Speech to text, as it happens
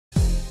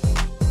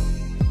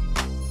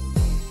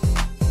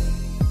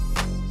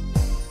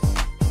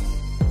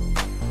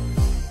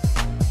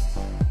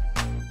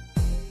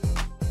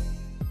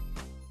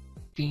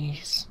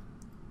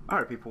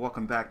Alright, people,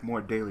 welcome back.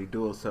 More Daily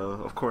Duels. So,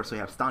 of course, we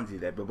have Stonzy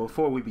there. But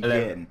before we Hello.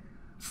 begin,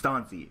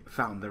 Stonzy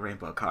found the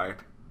rainbow card.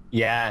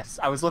 Yes,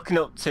 I was looking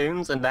up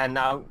tunes and then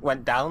I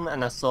went down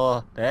and I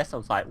saw this. I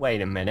was like,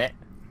 wait a minute.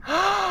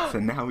 So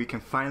now we can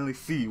finally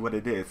see what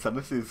it is. So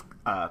this is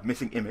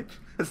missing image.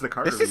 This is the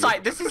card This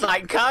is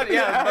like card,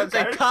 yeah, I was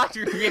like card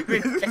review.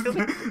 this is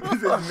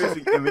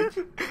missing image,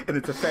 and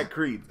its effect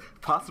reads: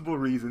 possible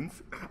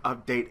reasons,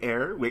 update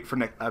error, wait for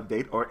next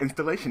update, or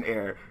installation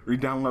error.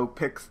 Redownload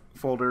pics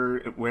folder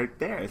where it's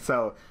there.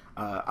 So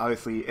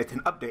obviously it's an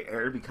update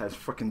error because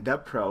frickin'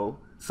 DevPro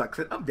sucks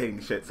at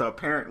updating shit. So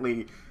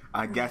apparently,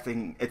 I'm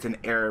guessing it's an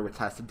error which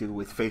has to do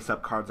with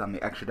face-up cards on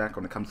the extra deck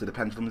when it comes to the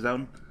pendulum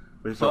zone.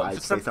 So I For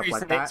some face up reason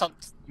like that. it's on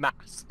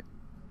mask.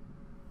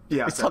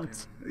 Yeah, It's so, on...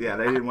 yeah,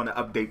 they didn't want to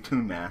update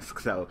Toon Mask,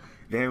 so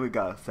there we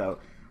go. So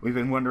we've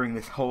been wondering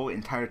this whole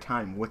entire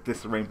time what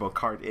this rainbow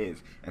card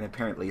is, and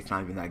apparently it's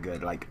not even that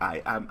good. Like I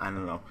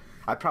don't know.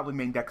 I probably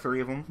main deck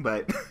 3 of them,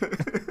 but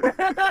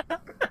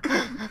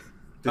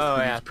Oh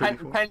yeah,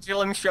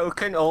 Pendulum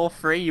Shoken, all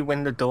 3, you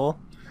win the door.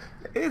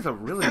 It is a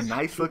really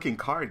nice looking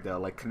card though.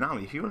 Like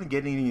Konami, if you want to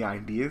get any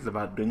ideas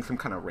about doing some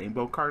kind of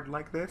rainbow card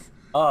like this,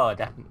 Oh,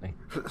 definitely.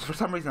 for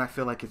some reason I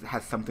feel like it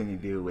has something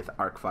to do with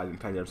Arc 5 and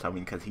Pendulum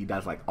Summoning because he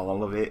does like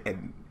all of it,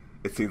 and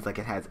it seems like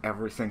it has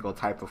every single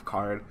type of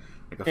card,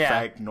 like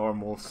effect,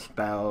 normal,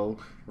 spell,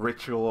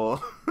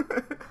 ritual,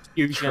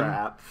 Fusion.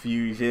 trap,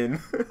 fusion.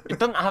 It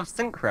doesn't have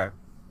synchro.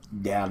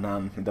 Yeah,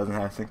 none. It doesn't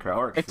have synchro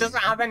or It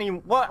doesn't have any...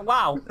 What?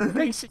 Wow.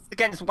 Racist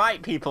against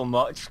white people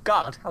much.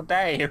 God, how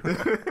dare you.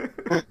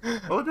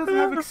 Well, it doesn't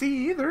have XC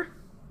either.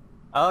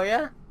 Oh,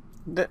 yeah?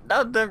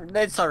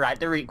 It's alright,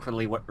 they're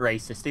equally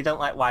racist. They don't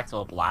like white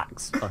or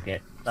blacks. Fuck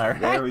it.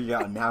 Alright. There we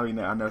go. Now we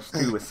know. I know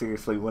Stu was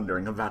seriously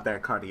wondering about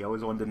that card. He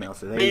always wanted to know.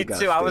 So there Me you go,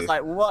 too. I Stu. was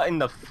like, what in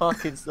the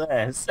fuck is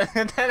this?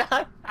 And then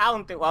I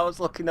found it while I was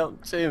looking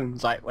up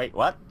tunes. Like, wait,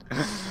 what?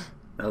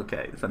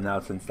 Okay, so now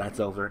since that's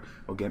over,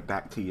 we'll get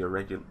back to your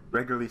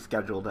regularly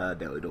scheduled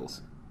Daily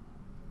Duels.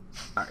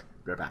 Alright,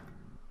 we're back.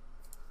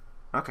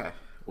 Okay,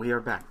 we are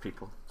back,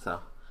 people.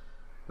 So,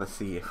 let's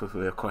see if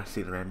we, of course,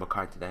 see the rainbow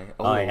card today.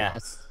 Oh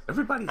yes.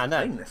 Everybody's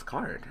playing this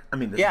card. I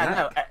mean, this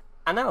deck.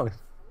 I know.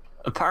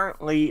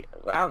 Apparently,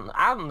 I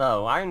don't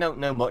know. I don't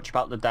know much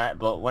about the deck,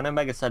 but when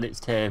Omega said it's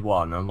tier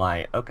 1, I'm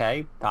like,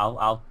 okay,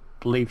 I'll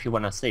believe you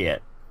when I see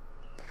it.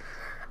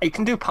 It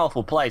can do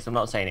powerful plays. I'm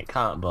not saying it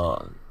can't,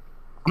 but...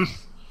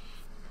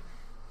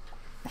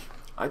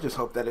 I just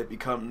hope that it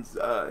becomes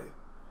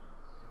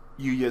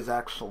Yuya's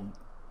actual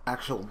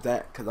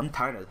deck, because I'm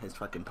tired of his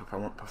fucking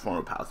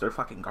performer pals. They're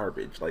fucking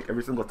garbage. Like,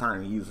 every single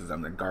time he uses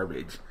them, they're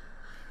garbage.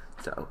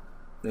 So,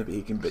 maybe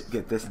he can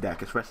get this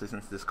deck, especially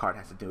since this card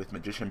has to do with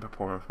Magician,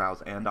 performer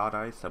pals, and Odd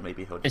Eyes, so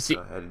maybe he'll just go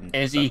ahead and...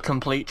 Is he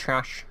complete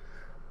trash?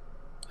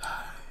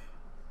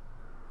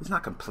 He's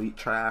not complete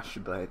trash,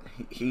 but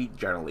he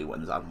generally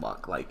wins on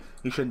luck. Like,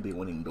 he shouldn't be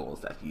winning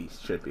duels that he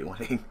should be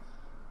winning.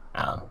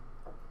 Oh.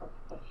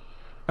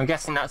 I'm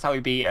guessing that's how he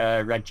beat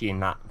Reggie in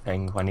that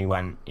thing when he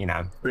went, you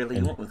know. Really?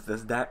 You went with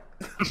this deck?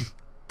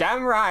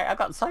 Damn right, I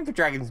got Cypher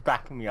Dragons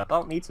backing me up. I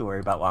don't need to worry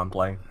about what I'm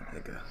playing.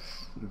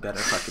 You better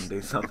fucking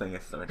do something, I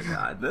swear to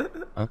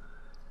God. Huh?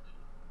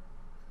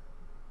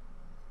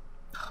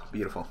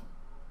 Beautiful.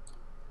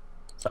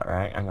 It's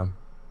alright, hang on.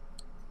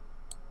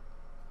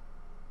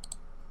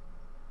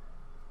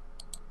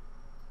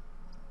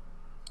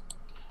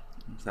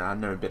 So I've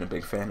never been a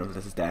big fan of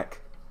this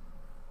deck.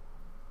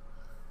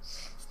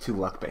 Too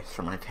luck-based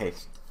for my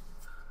taste.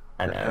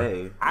 I know.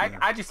 Hey,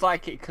 I just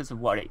like it because of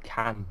what it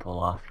can pull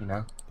off, you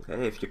know?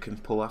 Hey, if you can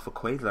pull off a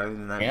Quasar,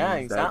 then that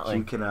means exactly. that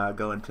you can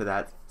go into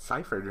that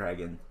Cypher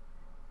Dragon.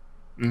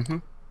 Mm-hmm.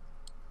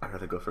 I'd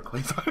rather go for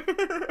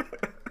Quasar.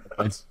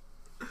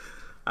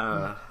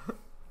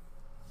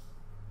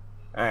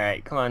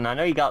 Alright, come on, I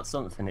know you got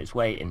something, it's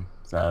waiting.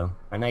 So,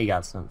 I know you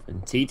got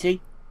something.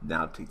 TT?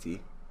 Now TT.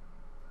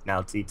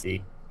 Now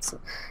TT.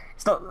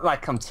 It's not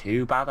like I'm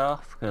too bad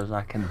off, because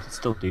I can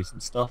still do some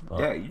stuff,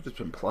 but... Yeah, you've just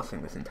been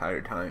plussing this entire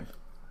time.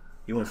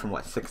 You went from,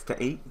 what, 6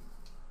 to 8?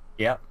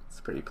 Yep. It's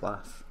pretty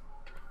plus.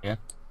 Yeah.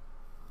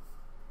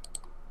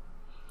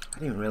 I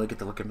didn't even really get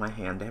to look at my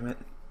hand, damn it.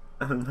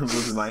 I'm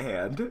losing my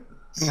hand.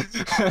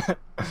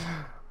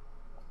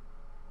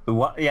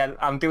 What? Yeah,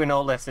 I'm doing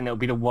all this, and it'll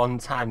be the one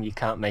time you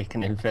can't make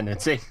an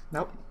infinity.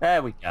 Nope.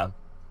 There we go.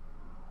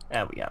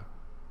 There we go.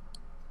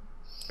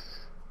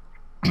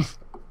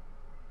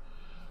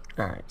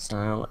 Alright,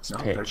 so let's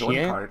pitch there's one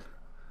card.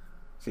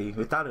 See,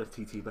 we thought it was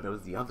TT, but it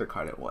was the other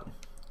card at 1.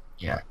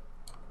 Yeah.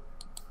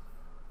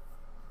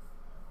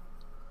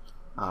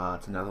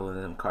 It's another one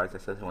of them cards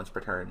that says once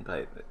per turn,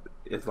 but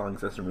as long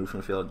as it's removed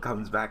from the field and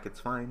comes back, it's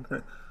fine.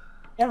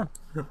 Yeah.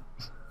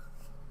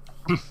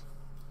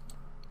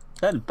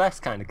 They're the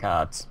best kind of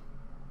cards.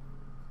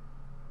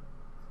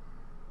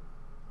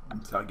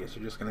 So I guess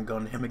you're just gonna go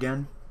into him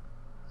again?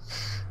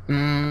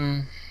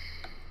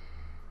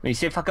 You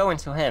see, if I go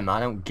into him, I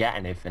don't get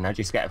anything. I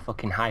just get a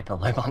fucking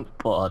hyperloop on the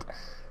board.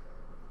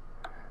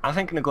 I'm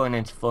thinking of going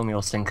into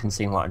Formula Sync and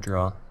seeing what I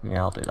draw.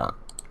 Yeah, I'll do that.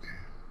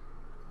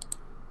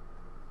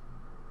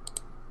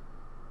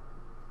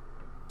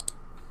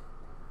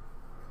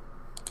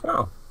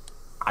 Oh,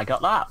 I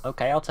got that.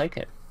 Okay, I'll take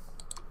it.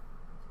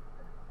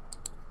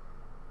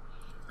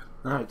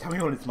 Alright, tell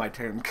me when it's my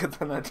turn, because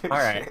I'm not doing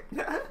Alright.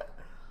 shit.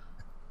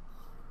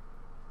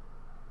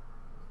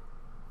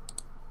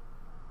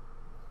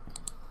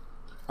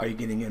 Are you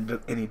getting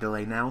any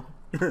delay now?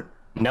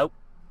 Nope.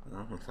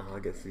 Oh, so I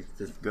guess you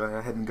just go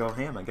ahead and go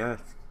ham, I guess.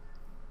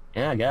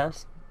 Yeah, I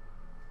guess.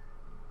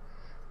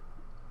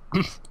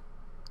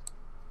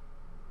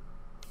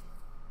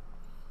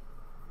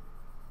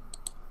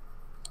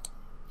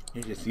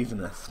 You're just using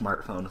a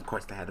smartphone. Of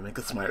course, they had to make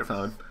a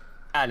smartphone.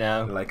 I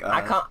know. They're like,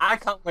 I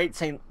can't wait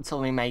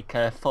till we make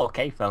a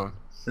 4K phone.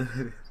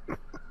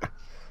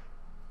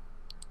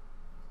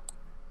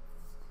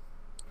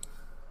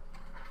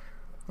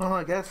 Well,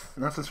 I guess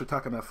now since we're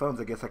talking about phones,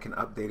 I guess I can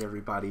update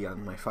everybody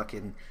on my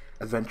fucking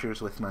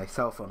adventures with my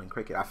cell phone and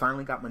cricket. I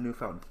finally got my new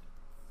phone.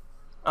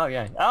 Oh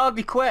yeah. Oh, it'll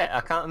be quick.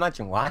 I can't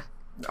imagine why.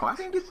 No, I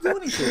didn't get to do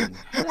anything.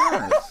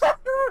 Yes.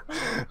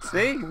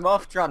 See,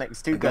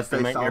 Morphtronics too I guess good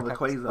to they make saw your the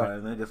pictures quasar quick.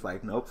 and they're just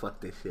like, nope, fuck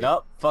this shit.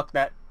 Nope, fuck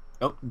that.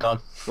 Nope, gone.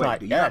 Wait, Right,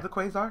 do you yeah. have the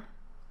quasar?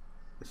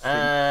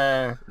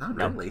 Not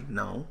no. really.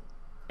 No.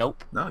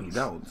 Nope. No, you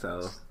don't.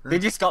 So. They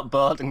just got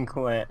bored and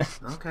quit.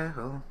 Okay,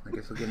 well, I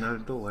guess we'll get another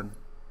duel one.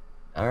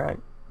 All right.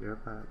 You're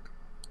back.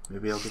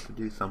 Maybe I'll get to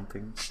do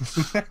something.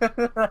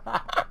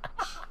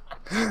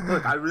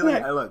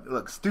 Look,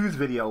 look. Stu's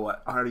video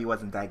already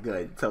wasn't that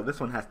good, so this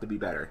one has to be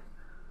better.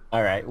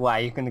 All right. Why,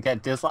 you gonna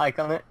get dislike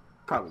on it?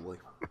 Probably.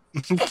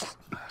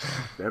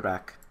 They're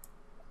back.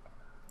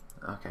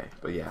 Okay,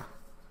 but yeah,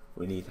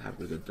 we need to have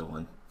a good duel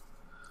one.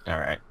 All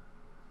right.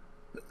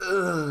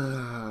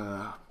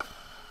 I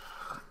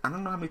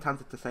don't know how many times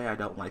I have to say I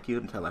don't like you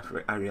until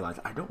I realize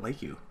I don't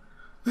like you.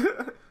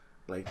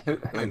 like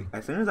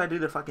as soon as I do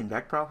the fucking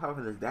deck profile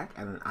for this deck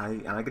and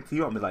I get to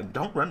you, I'm like,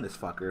 don't run this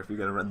fucker if you're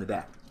gonna run the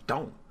deck.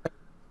 Don't.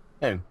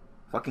 Who?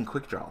 Fucking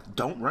quick draw.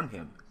 Don't run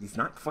him. He's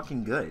not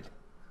fucking good.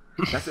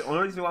 That's the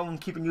only reason why I'm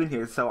keeping you in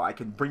here, so I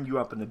can bring you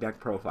up in the deck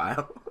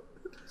profile.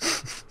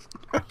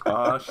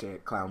 Oh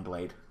shit, Clown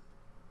Blade.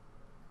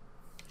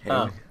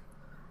 Here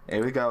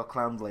we go,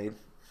 Clown Blade.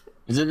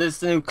 Is it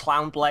this new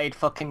Clown Blade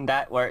fucking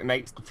deck where it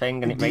makes the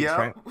thing and it makes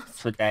ranks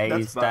for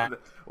days?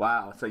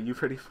 Wow, so you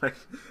pretty much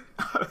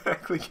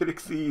automatically get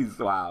exceeds.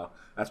 Wow,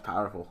 that's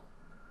powerful.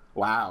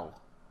 Wow.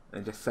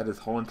 And just set his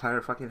whole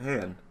entire fucking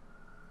hand.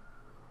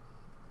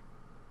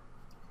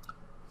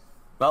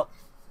 Well,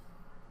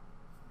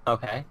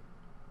 okay.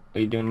 What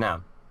are you doing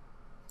now?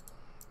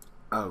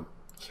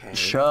 Okay.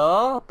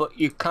 Sure, but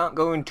you can't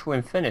go into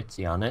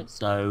infinity on it,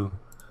 so...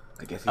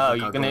 I guess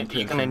you're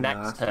gonna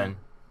next turn.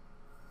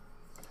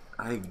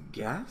 I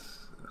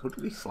guess? Who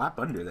did he slap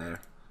under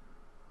there?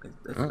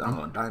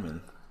 Oh,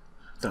 diamond.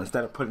 So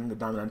instead of putting the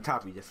diamond on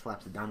top, he just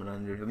slaps the diamond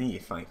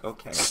underneath. Like,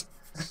 okay.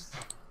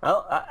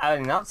 Well, I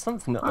mean, that's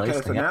something at least.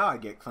 Okay, so now I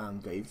get Clown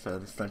Blade, so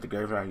this time to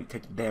graveyard, you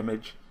take the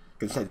damage.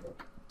 Because it said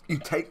you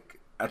take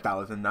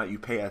 1,000, not you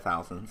pay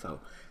 1,000, so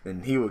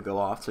then he would go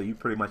off, so you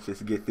pretty much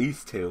just get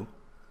these two.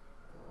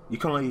 You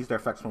can only use their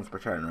effects once per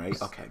turn,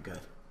 right? Okay, good.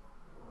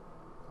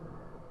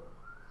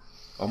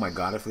 Oh my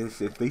god, if these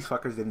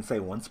fuckers didn't say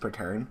once per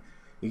turn,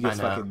 you just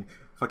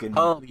fucking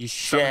holy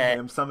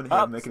shit. Summon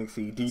him, make an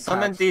exceed, detach.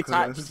 Summon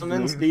detach,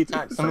 summon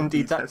detach, summon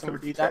detach, summon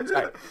detach.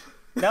 Like,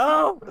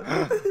 no!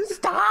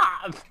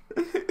 Stop!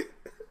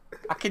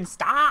 I can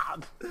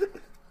stop!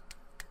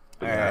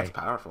 Yeah, that's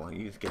powerful.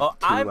 You just get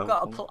I've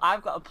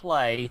got a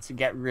play to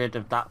get rid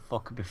of that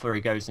fucker before he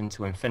goes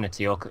into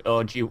infinity, or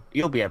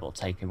you'll be able to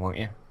take him, won't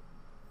you?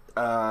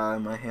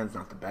 My hand's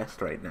not the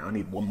best right now. I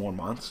need one more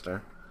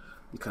monster.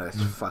 Because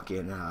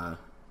fucking,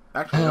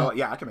 actually, no,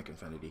 yeah, I can make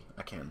infinity.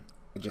 I can.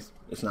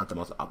 It's not the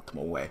most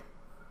optimal way.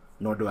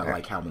 Nor do I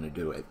like how I'm gonna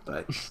do it,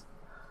 but,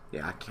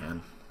 yeah, I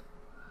can.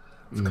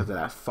 It's because of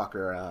that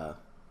fucker,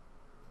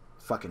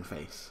 fucking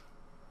face.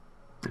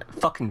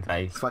 Fucking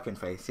face? Fucking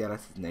face, yeah,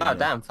 that's his name. Oh,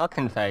 damn,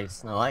 fucking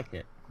face. I like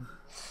it.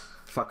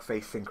 Fuck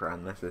face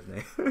synchron, that's his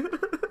name.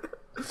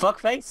 Fuck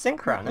face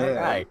synchron, yeah.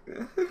 Alright.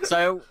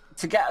 So,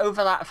 to get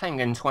over that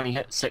thing in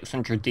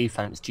 2600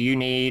 defense, do you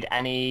need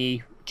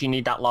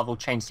that level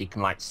change so you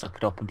can, like, suck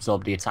it up,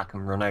 absorb the attack,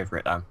 and run over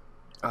it, then?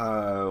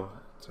 I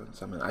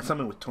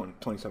summon with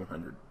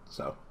 2700,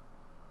 so...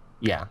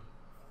 Yeah.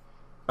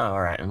 Oh,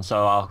 alright, and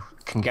so I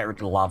can get rid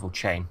of the larval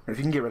chain. If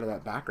you can get rid of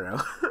that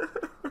background.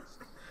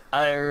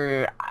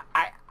 I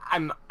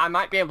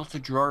might be able to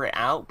draw it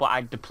out, but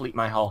I'd deplete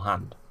my whole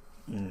hand.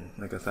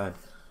 Like I said,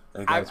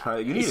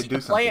 you need to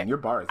do something. Your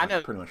bar is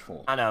pretty much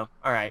full. I know.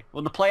 Alright,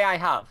 well, the play I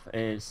have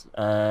is...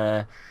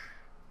 Oh,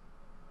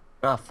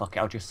 fuck it,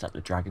 I'll just set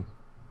the dragon.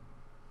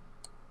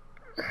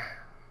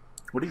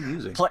 What are you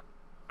using?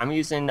 I'm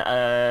using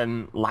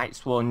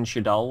Lightsworn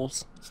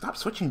Shadows. Stop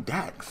switching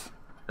decks.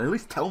 At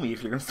least tell me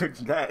if you're gonna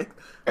switch decks.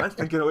 I was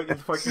thinking of what you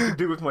fucking can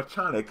do with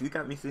Machonic. You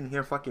got me sitting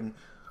here fucking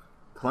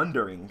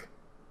plundering.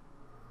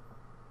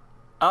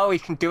 Oh, we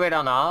can do it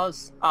on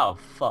ours? Oh,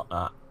 fuck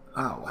that.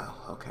 Oh, wow,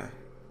 okay.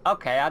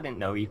 Okay, I didn't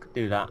know you could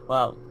do that.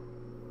 Well,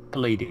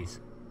 Pleiades.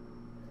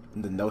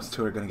 And then those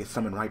two are gonna get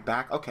summoned right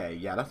back? Okay,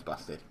 yeah, that's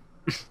busted.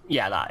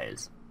 Yeah, that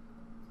is.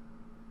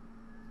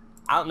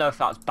 I don't know if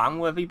that's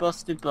ban-worthy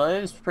busted, but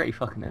it was pretty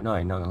fucking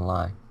annoying, not gonna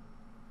lie.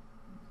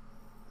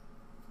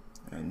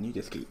 And you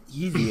just get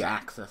easy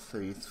access to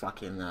these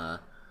fucking, to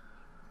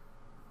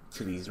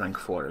these rank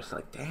 4s.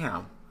 Like,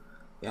 damn.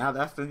 Yeah,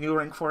 that's the new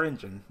rank 4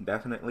 engine.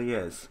 Definitely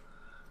is.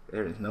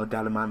 There is no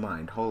doubt in my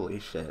mind. Holy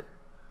shit.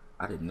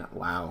 I did not,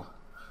 wow.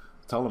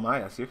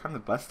 Ptolemaeus, you're kind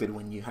of busted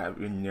when you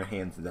have in your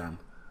hands them.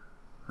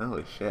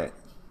 Holy shit.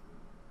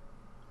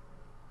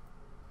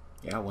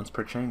 Yeah, once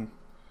per chain.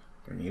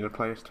 During either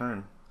player's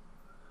turn.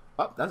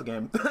 Oh, that's a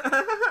game.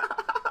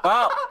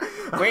 Well,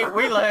 we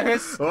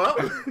lose. Well,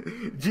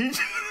 GG.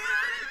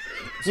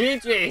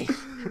 GG.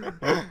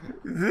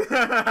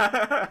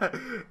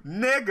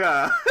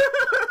 Nigga.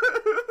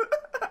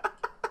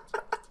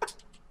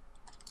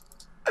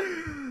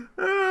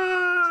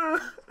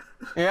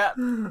 Yeah,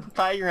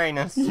 play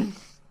Uranus.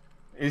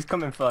 He's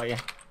coming for you.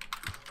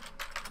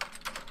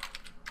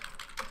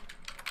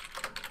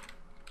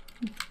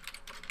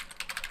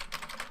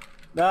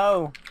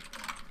 No.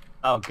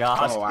 Oh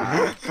god. Oh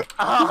wow.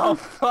 Oh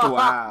fuck.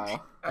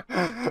 Wow.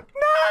 No.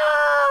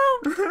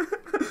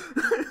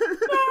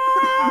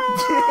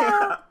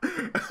 Yeah.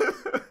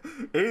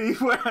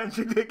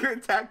 8400 they can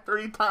attack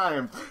 3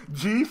 times.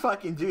 G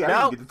fucking G. I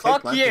No, didn't get to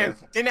take fuck you.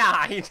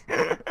 Denied.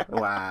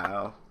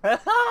 Wow.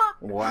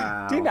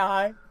 Wow.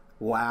 Denied.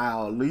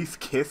 Wow. At least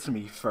kiss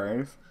me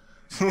first.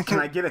 Can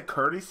I get a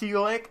courtesy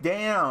lick?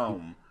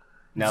 Damn.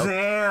 No.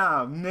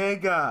 Damn,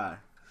 nigga.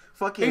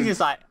 Fucking. He's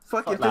just like,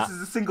 fucking. fuck This that.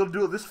 is a single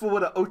duel. This fool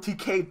would have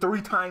OTK'd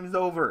 3 times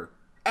over.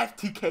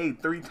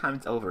 FTK'd 3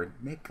 times over,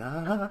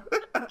 nigga.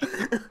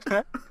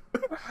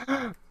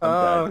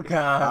 Oh done.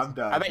 god. I'm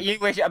done. I bet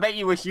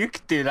you wish you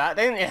could do that,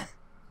 didn't you?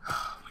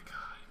 Oh my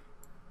god.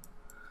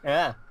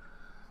 Yeah.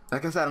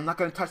 Like I said, I'm not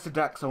gonna touch the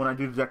deck, so when I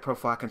do the deck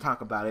profile, I can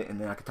talk about it,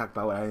 and then I can talk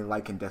about what I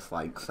like and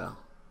dislike. So.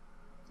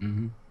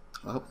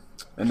 Well,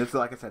 and this is,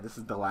 like I said, this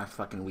is the last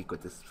fucking week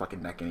with this fucking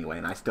deck anyway,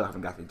 and I still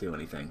haven't got to do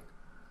anything.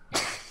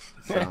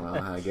 So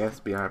I guess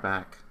be right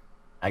back.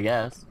 I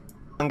guess.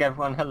 And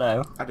everyone,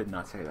 hello. I did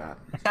not say that.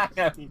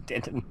 No, you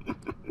didn't.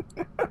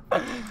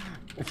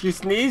 If you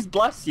sneeze,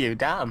 bless you.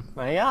 Damn.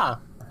 There you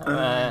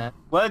are.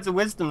 Words of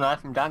wisdom there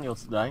from Daniel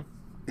today.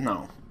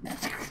 No.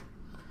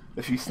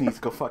 If you sneeze,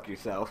 go fuck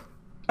yourself.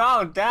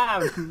 Oh,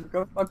 damn.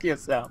 Go fuck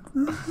yourself.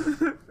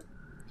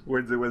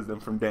 Words of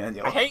wisdom from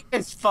Daniel. I hate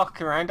this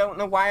fucker. I don't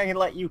know why I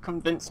let you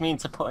convince me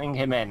into putting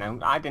him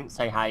in. I didn't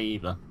say hi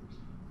either.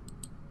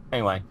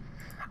 Anyway.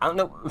 I don't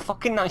know,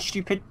 fucking that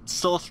stupid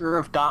sorcerer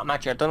of dark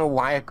magic. I don't know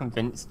why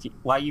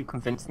why you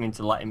convinced me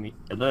into letting me,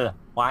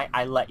 why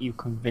I let you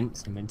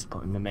convince him into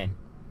putting them in.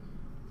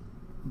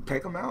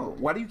 Take them out.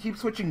 Why do you keep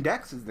switching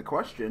decks is the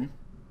question.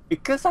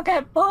 Because I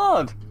get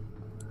bored.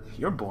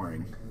 You're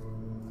boring.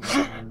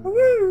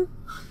 Woo.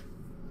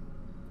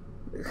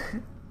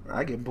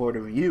 I get bored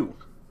of you.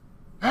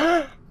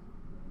 I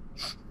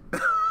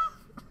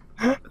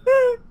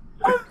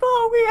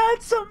thought we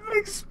had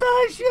something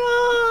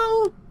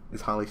special. Is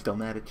Holly still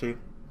mad at you?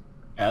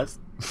 Yes.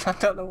 I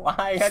don't know why.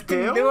 I Still?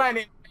 didn't do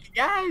anything.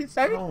 Yes,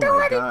 I didn't Oh do my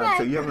anything. god,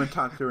 so you haven't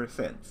talked to her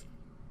since?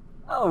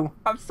 Oh,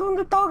 I'm still in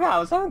the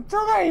doghouse. I haven't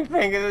done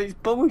anything. It's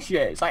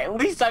bullshit. It's like, at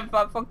least I've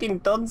fucking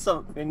done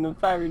something, and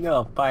fair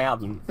enough, I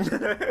haven't.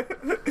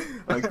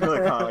 Like,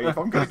 look, Holly, if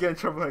I'm gonna get in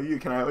trouble with you,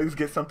 can I at least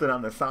get something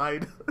on the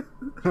side?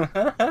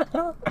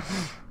 Oh,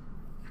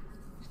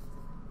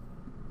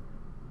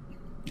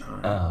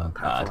 Powerful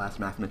God. ass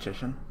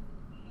mathematician.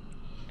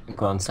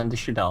 Go on, send a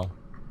Shadol.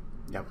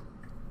 Yep.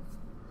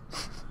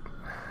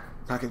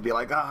 I could be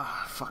like,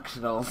 fuck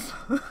Shadows.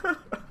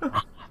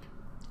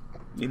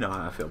 You know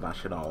how I feel about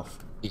Shadows.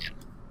 Yeah.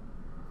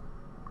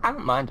 I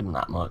don't mind them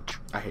that much.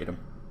 I hate them.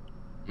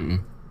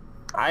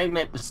 I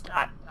admit,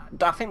 I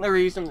think the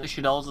reason that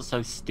Shadows are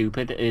so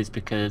stupid is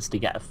because they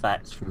get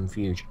effects from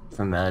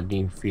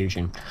new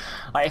fusion.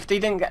 Like, if they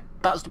didn't get,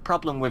 that's the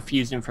problem with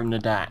fusing from the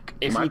deck.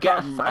 If you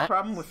get my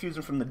problem with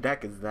fusing from the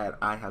deck is that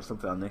I have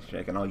something on this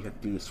deck, and all you have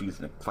to do is use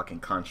a fucking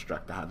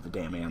construct to have the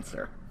damn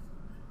answer.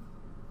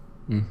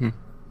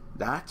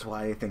 That's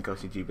why I think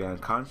OCG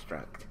banned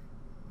construct.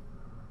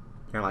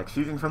 You're like,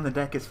 fusing from the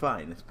deck is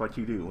fine. It's what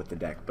you do with the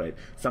deck, but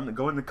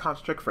going to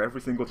construct for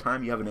every single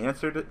time you have an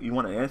answer you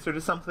want an answer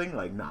to something,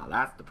 like, nah,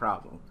 that's the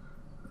problem.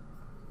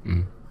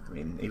 I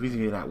mean, if he's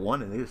using that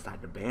one and they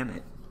decide to ban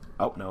it.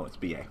 Oh no, it's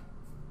BA.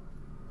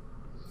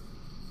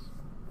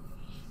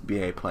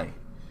 BA play.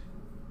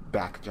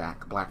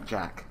 Blackjack,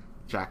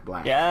 Jack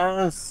Black.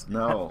 Yes.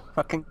 No.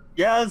 Fucking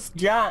yes,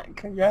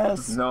 Jack.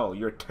 Yes. No,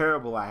 you're a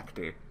terrible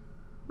actor.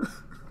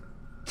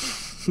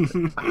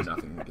 I have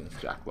nothing against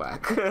Jack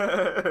Black.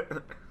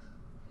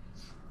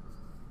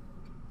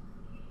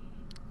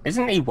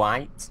 Isn't he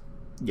white?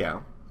 Yeah,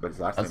 but his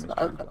last name is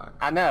Jack Black.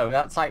 I know,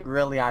 that's like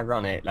really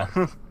ironic.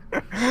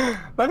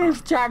 But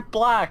it's Jack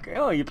Black.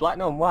 Oh, you're black,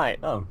 no, I'm white.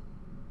 Oh,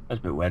 that's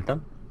a bit weird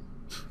then.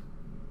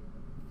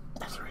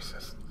 That's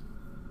racist.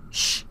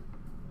 Shh.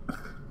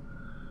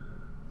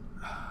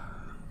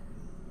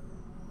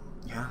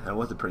 Yeah, that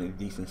was a pretty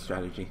decent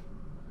strategy.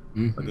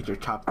 Look at your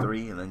top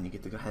 3, and then you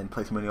get to go ahead and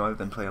play some of the others,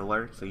 then play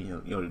alert, so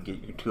you'll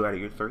get your 2 out of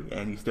your 3,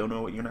 and you still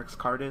know what your next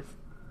card is.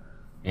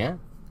 Yeah.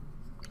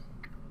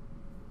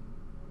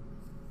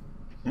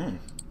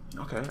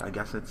 Okay, I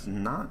guess it's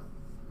not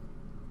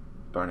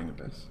Burning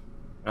Abyss.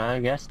 I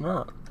guess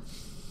not.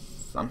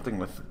 Something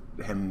with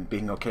him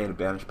being okay to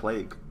banish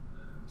Plague.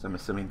 So I'm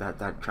assuming that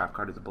that trap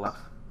card is a bluff.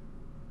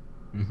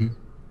 That'd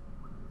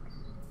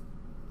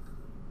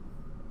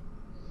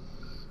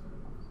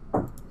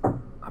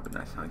be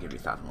nice. I'll give you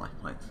 1,000 life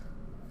points.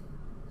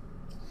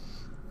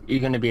 You're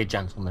gonna be a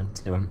gentleman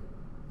to him.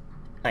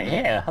 Like,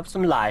 here, have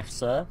some life,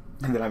 sir.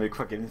 And then I make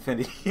fucking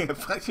infinity and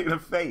punch you in the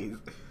face.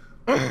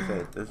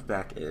 So this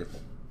deck is...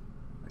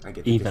 I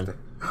get even. Did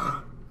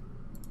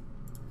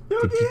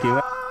you do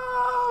it?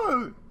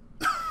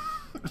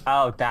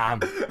 Oh, damn.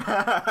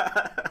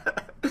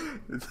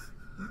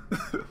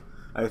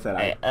 I said,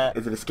 hey,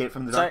 is it Escape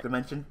from the Dark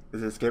Dimension?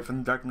 Is it Escape from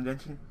the Dark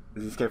Dimension?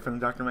 Is it Escape from the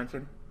Dark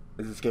Dimension?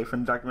 Is it Escape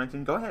from the Dark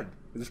Dimension? Go ahead.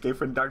 Is it Escape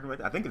from the Dark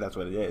Dimension? I think that's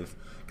what it is.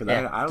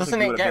 Yeah. I don't Doesn't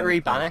think it get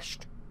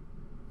rebanished?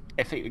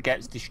 If it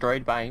gets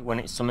destroyed when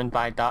it's summoned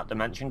by Dark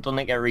Dimension, doesn't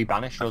it get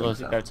rebanished, or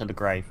does it go to the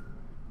grave?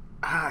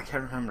 I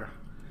can't remember.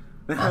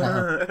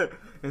 I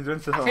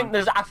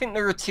think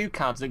there are 2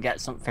 cards that get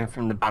something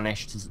from the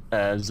banished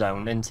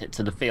zone into it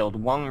to the field.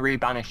 One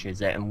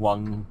rebanishes it, and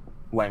one,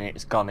 when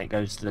it's gone, it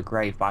goes to the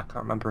grave. But I can't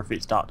remember if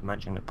it's Dark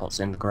Dimension that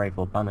puts in the grave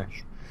or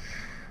banish.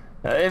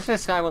 If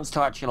this guy wants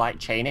to actually like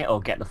chain it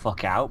or get the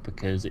fuck out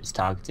because it's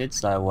targeted,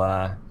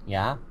 so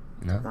yeah,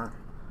 no.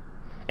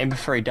 In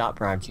before he dark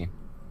bribes you.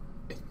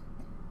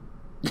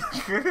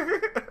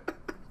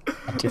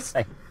 I'm just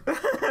saying.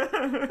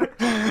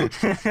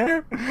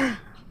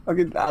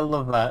 I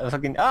love that.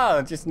 Fucking,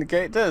 oh, just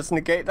negate this,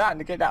 negate that,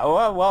 negate that.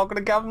 Oh, well, I'm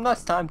gonna give him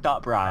this time,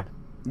 dark bribe.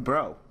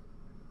 Bro.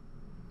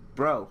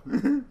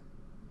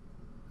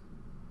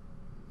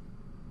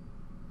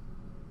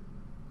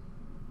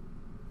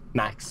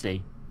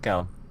 Maxi,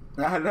 go.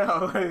 I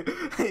know.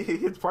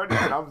 His partner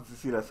can obviously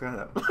see that kind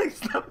of like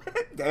stop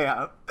it.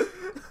 Damn.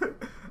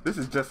 This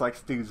is just like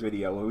Stu's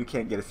video where we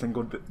can't get a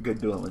single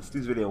good duel. And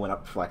Stu's video went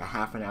up for like a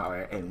half an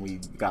hour and we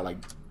got like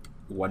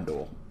 1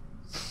 duel.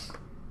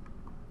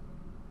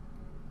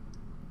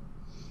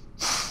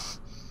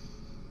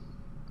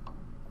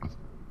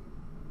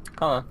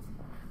 Come on.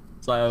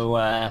 So,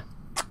 well,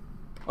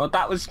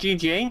 that was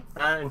GG.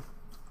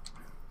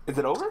 Is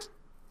it over?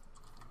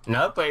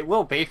 No, but it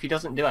will be if he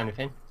doesn't do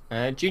anything.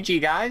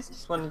 GG, guys.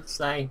 Just wanted to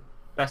say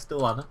best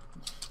duel ever.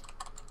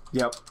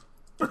 Yep.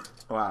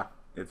 Wow,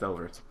 it's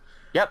over.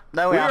 Yep,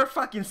 there we are. We are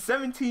fucking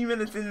 17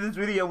 minutes into this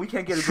video. We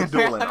can't get a good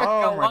duel in.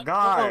 Oh my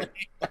god.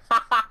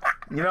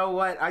 You know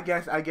what? I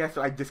guess I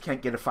just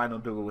can't get a final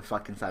duel with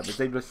fucking Cybers.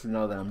 They just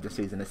know that I'm just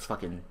using this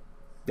fucking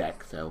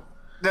deck, so.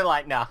 They're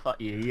like, nah, fuck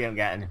you. You don't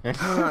get anything.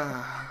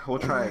 We'll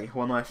try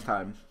one last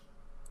time.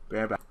 Be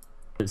right back.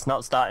 It's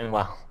not starting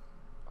well.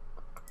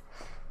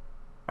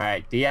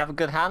 Alright, do you have a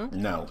good hand?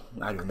 No,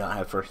 I do not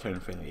have first turn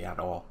Infinity at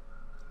all.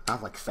 I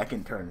have like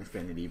second turn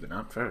Infinity, but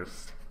not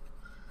first.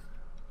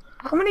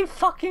 How many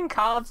fucking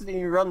cards do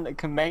you run that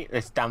can make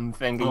this damn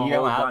thing and you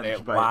don't have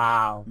it?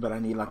 Wow. But I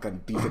need like a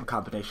decent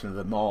combination of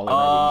them all and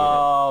I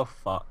didn't get it.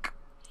 Fuck.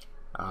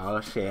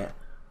 Oh shit.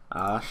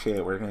 Oh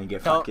shit, we're gonna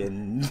get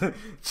fucking...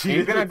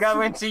 You're gonna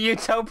go into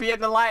Utopia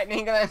the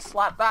Lightning and then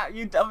slap that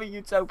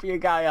Utopia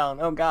guy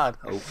on. Oh god.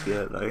 Oh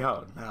shit, like,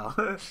 oh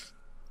no.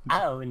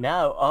 Oh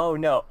no, oh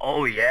no,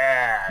 oh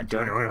yeah.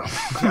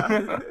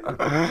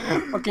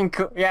 Fucking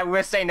cool. Yeah,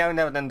 we're saying no,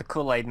 then the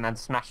Kool-Aid man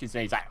smashes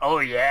and he's like, oh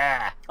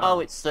yeah. Oh,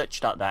 it's such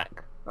that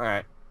deck.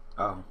 Alright.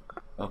 Oh,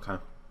 okay.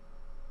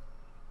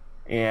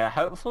 Yeah,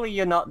 hopefully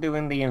you're not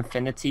doing the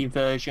Infinity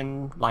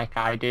version like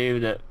I do,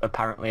 that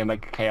apparently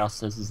Omega Chaos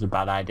says is a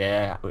bad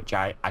idea, which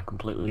I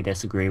completely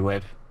disagree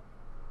with.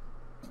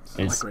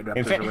 Like Raid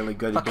Raptors are really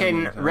good.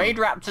 Fucking Raid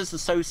Raptors are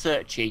so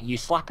searchy. You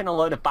slap in a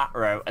load of Bat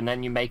Row and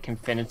then you make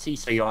Infinity,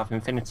 so you have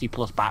Infinity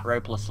plus Bat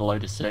Row plus a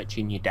load of search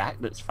in your deck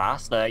that's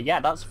fast. Yeah,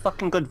 that's a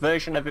fucking good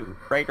version of it,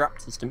 Raid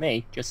Raptors to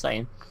me, just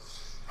saying.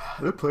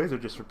 Their plays are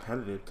just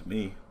repetitive to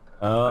me.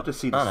 I just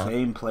see the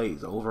same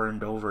plays over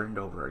and over and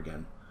over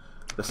again.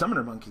 The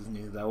Summoner Monk is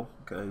new though,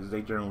 because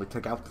they generally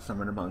took out the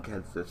Summoner Monk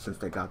since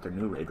they got their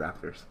new Raid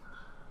Raptors.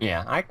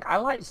 Yeah, I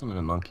like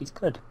Summoner Monk, he's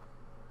good.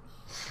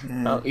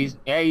 Well, he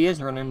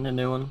is running the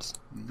new ones.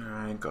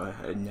 Alright, go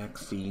ahead.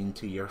 Next scene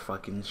to your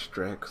fucking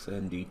Strix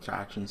and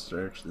Detraction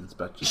Search, then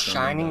Special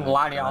Shining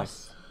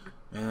Gladius.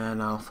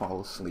 And I'll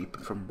fall asleep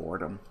from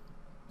boredom.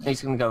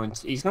 He's gonna go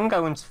into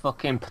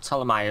fucking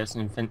Ptolemaios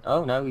and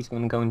oh no, he's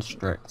gonna go into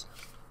Strix.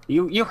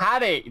 You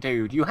had it,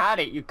 dude. You had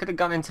it. You could have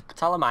gone into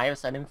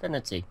Ptolemaios and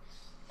Infinity.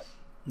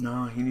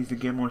 No, he needs to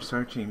get more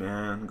searching,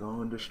 man.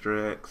 Go into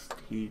Strix,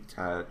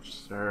 Detach,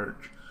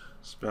 Search,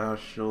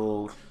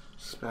 Special,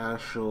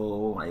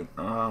 like,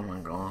 oh my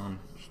god,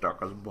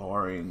 Stuck is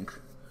boring.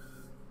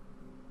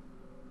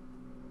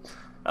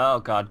 Oh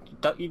god,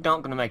 you're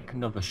not gonna make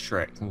another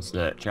Strix and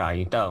Search, are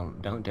you?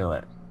 Don't do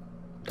it.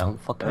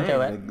 Don't fucking do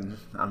it.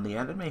 On the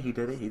anime, he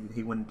did it.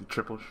 He went to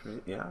triple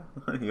Strix, yeah.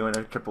 He went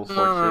to triple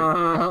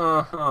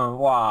sword Strix.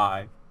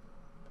 Why?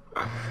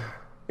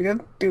 He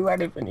doesn't do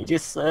anything, he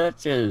just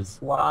searches.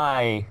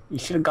 Why? You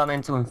should have gone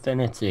into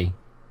infinity.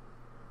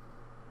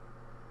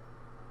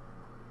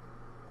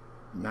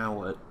 Now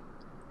what?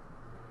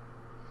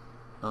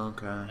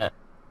 Okay.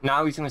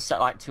 Now he's gonna set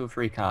like 2 or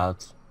 3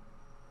 cards.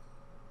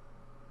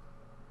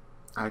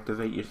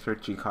 Activate your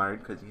searchy card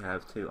because you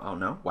have to. Oh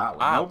no! Wow!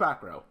 Wow. No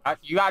back row.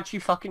 You actually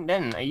fucking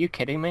didn't. Are you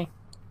kidding me?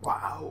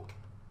 Wow.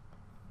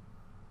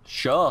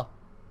 Sure.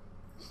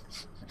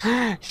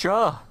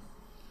 Sure.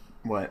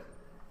 What?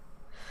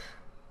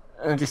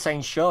 I'm just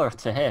saying sure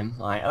to him.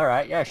 Like,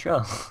 alright, yeah,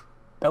 sure.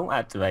 Don't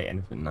activate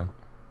anything then.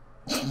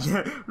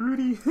 Yeah,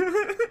 Rudy.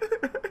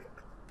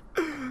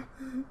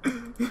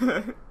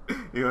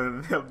 You're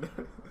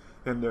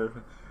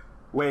nervous.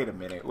 Wait a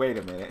minute. Wait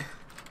a minute.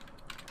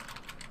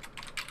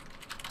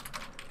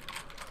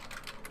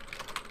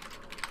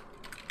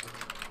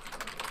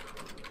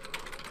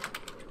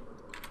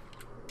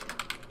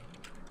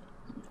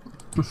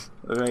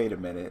 Wait a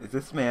minute. Is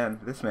this man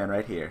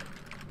right here?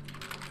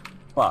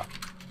 What?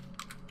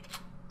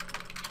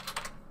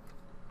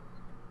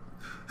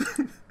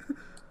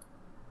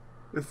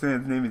 This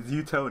man's name is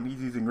Yuto and he's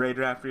using Raid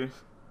Raptors.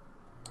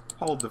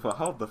 Hold the fuck,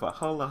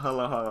 holla.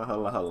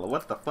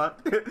 What the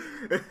fuck?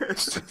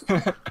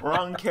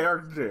 Wrong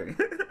character.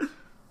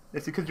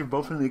 It's because you're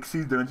both in the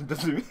Exceed Dimension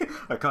doesn't mean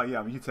I call you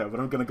I'm Yuto, but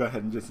I'm gonna go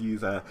ahead and just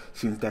use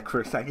Shin's deck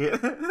for a second.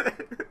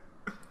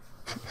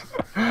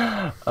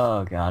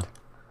 Oh god.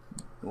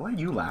 Why are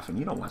you laughing?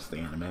 You don't watch the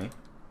anime.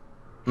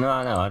 No,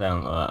 I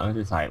don't. I'm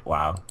just like,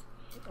 wow.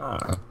 I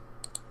don't know.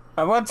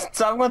 I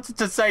wanted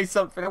to say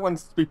something. I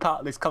wanted to be part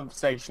of this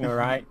conversation,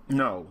 alright?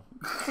 No.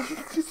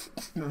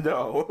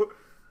 No.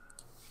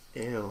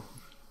 Ew.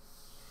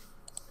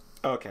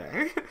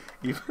 Okay.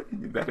 You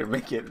better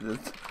make it.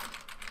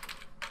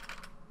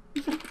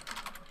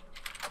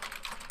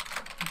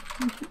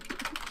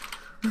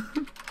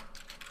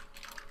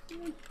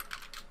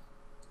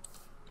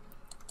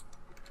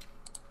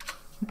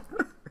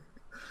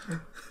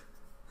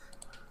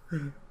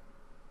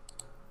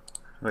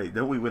 Wait,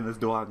 don't we win this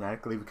duel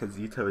automatically because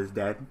Yuto is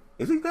dead?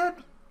 Is he dead?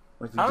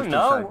 Or is he I don't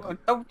know.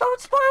 Don't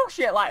spoil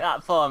shit like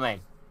that for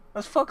me.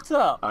 That's fucked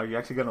up. Are you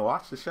actually gonna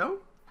watch the show?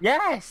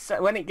 Yes,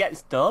 when it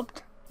gets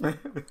dubbed. Did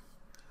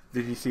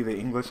you see the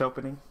English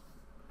opening?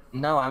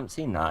 No, I haven't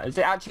seen that. Is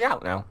it actually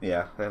out now?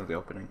 Yeah, that was the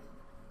opening.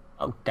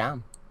 Oh,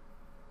 damn.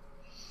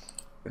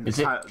 And Is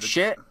it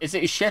shit? Is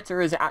it shit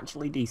or is it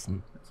actually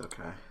decent? It's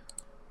okay.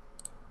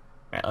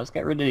 Right, let's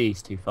get rid of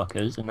these 2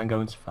 fuckers and then go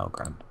into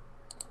Felgrand.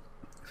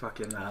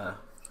 Fucking,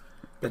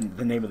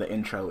 the name of the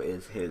intro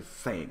is his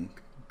saying,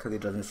 because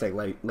it doesn't say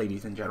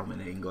ladies and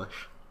gentlemen in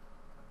English.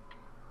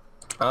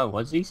 Oh,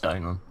 what's he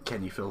saying on?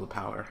 Can you feel the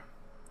power?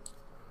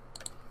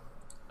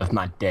 Of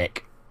my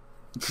dick.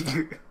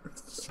 There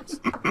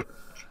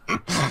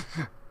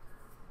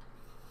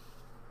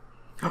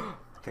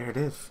it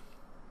is.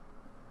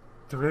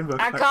 The rainbow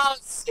I card.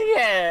 can't see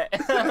it!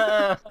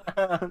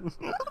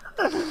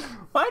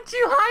 Why'd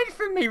you hide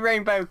from me,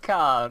 rainbow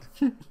card?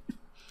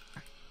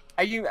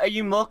 Are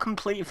you more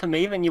complete for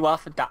me than you are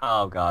for that?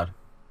 Oh god.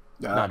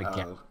 Not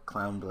again.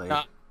 Clown blade.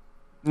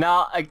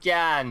 Not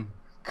again.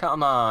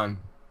 Come on.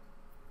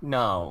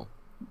 No.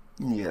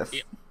 Yes.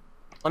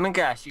 Let me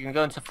guess, you can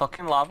go into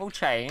fucking lava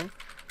chain,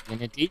 you're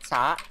gonna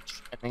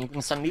detach, and then you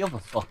can send the other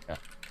fucker,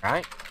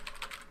 right?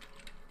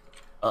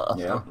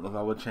 Yeah,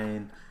 lava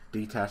chain,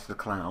 detach the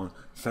clown,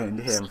 send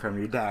him from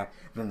your deck,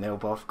 then they'll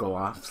both go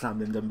off,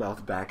 summon them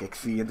both back,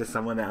 exceed into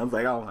someone else.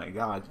 Like, oh my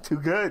god, too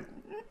good.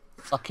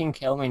 Fucking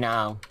kill me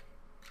now.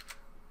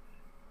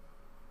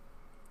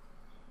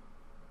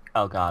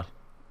 Oh god.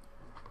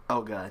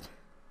 Oh god.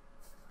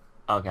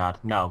 Oh god,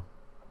 no.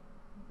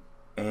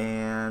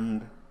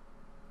 And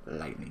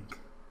lightning.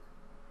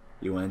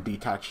 You want to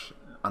detach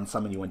on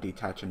summon? You want to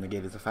detach and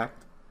negate his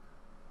effect?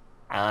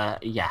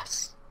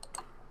 Yes.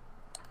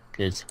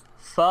 Cause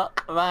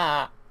fuck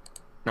that.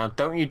 Now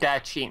don't you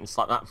dare cheat and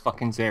slap that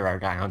fucking 0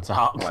 guy on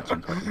top. Watch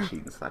him fucking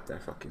cheat and slap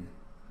that fucking.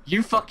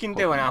 You fucking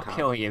do and I'll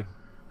kill you.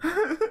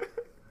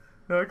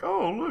 They're like,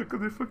 oh look,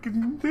 the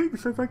fucking thing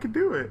says I can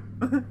do it.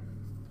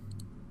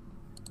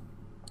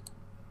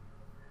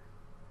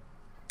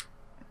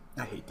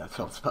 I hate that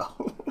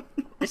spell.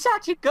 It's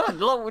actually good.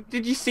 Look,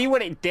 did you see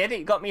what it did?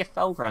 It got me a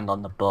Felgrand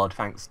on the board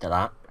thanks to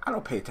that. I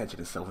don't pay attention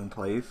to Sylvan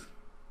plays.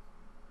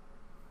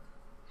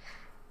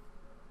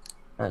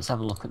 Let's have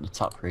a look at the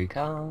top 3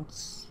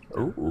 cards.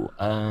 Ooh,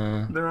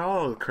 They're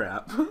all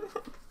crap.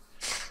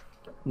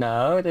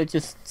 No, they're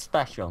just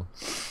special.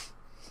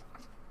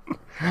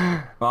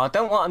 Well, I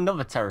don't want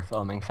another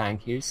terraforming,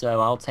 thank you, so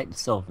I'll take the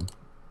Sylvan.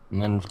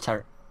 And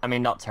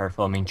then not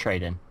terraforming,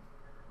 trading.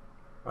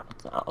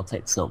 I'll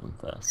take the Sylvan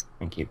first,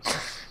 thank you.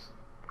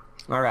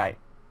 Alright,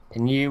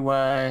 can you,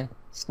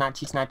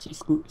 snatchy,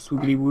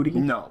 swoogly woody?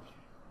 No.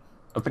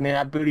 Open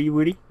that booty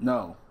woody?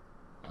 No.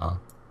 Oh.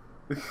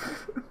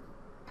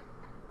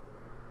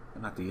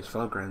 I'm have to use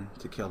Felgren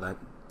to kill that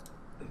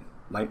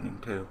lightning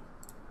too.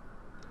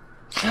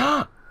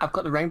 I've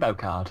got the rainbow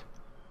card.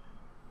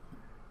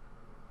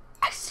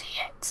 I see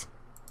it.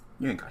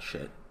 You ain't got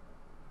shit.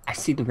 I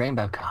see the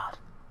rainbow card.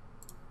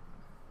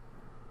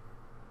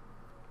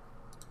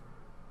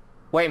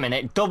 Wait a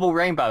minute, double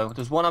rainbow.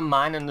 There's one on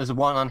mine and there's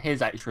one on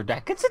his extra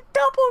deck. It's a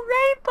double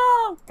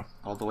rainbow!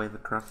 All the way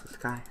across the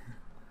sky.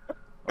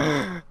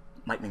 Oh,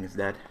 lightning is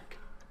dead.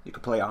 You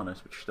could play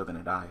honest, but you're still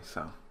gonna die,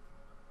 so.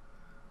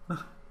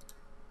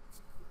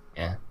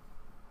 Yeah.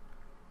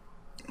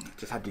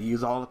 Just had to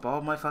use all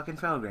my fucking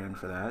Felgrand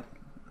for that.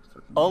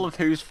 All of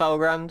whose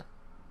Felgrand?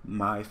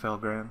 My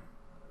Felgrand.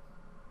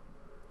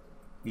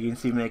 You didn't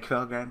see me make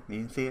Felgrand? You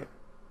didn't see it?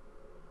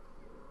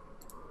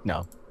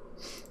 No.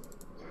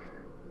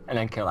 And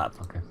then kill that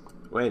fucker.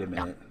 Wait a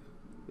minute. Yeah.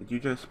 Did you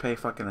just pay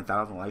fucking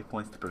 1,000 life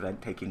points to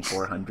prevent taking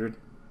 400?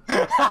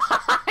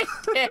 I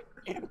did.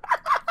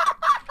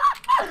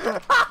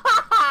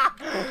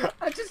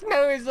 I just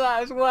noticed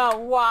that as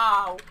well.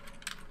 Wow.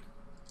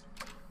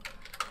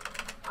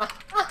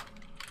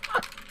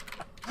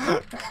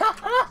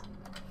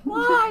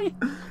 Why?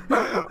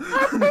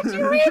 Why would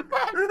you read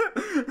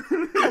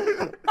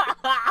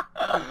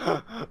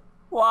that?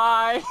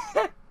 Why?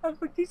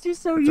 He's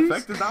just so used.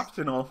 Effect is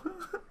optional.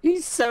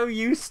 He's so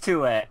used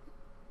to it.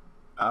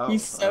 Oh,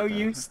 he's so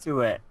used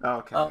to it.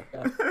 Okay.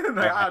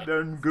 I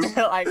done goof.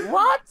 Like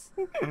what?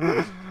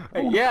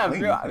 Yeah,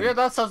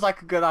 that sounds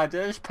like a good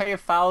idea. Just pay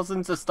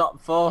 1,000 to stop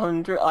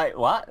 400. Like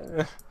what?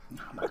 I'm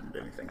not gonna do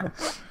anything.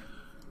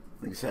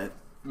 Like I said,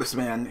 this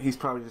man, he's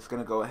probably just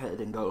gonna go ahead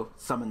and go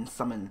summon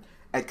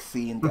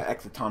XC into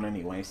Exiton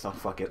anyway. So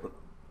fuck it.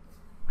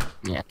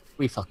 Yeah,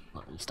 we fucking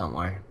lose. Don't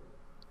worry.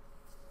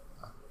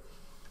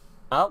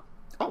 Oh.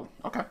 Oh,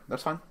 okay,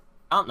 that's fine.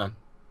 Out then.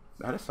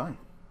 That is fine.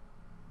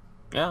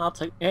 Yeah, I'll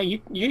take. Yeah,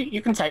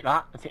 you can take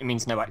that if it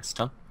means no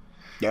Exiton.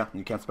 Yeah,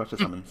 you can't special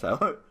summon,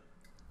 so.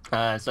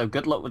 So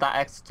good luck with that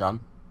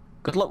Exiton.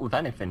 Good luck with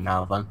anything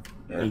now, then.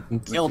 Yeah, you can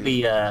kill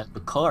the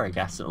core, I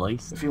guess, at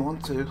least. If you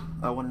want to,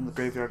 I went in the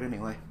graveyard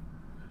anyway.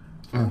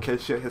 In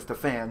case shit hits the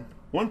fan.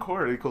 One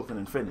core equals an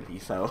infinity,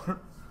 so.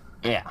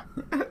 Yeah.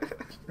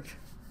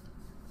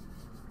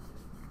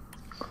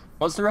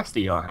 What's the rest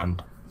of your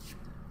hand?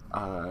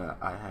 I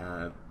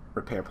have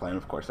Repair Plan,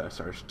 of course. I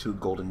searched 2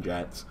 Golden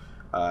Jets,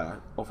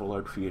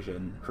 Overlord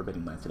Fusion,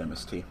 Forbidden Lance, and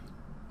MST.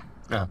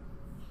 Oh.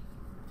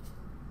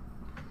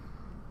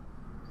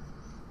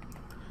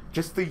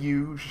 Just the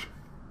huge.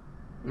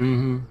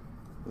 Mm-hmm.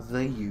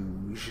 The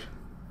huge.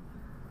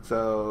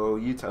 So,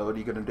 you tell, what are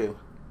you gonna do?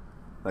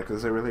 Like,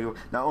 is it really...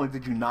 Not only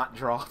did you not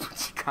draw,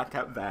 but you got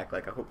that back.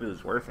 Like, I hope it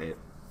was worth it.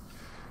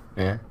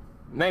 Yeah.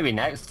 Maybe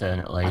next turn,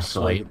 at least. I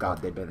swear to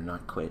God, they better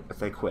not quit. If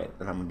they quit,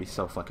 then I'm gonna be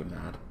so fucking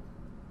mad.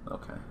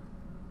 Okay.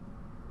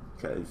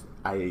 Because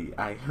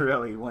I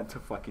really want to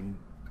fucking...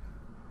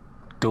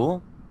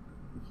 Duel?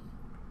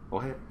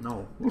 What?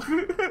 No.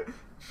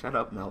 Shut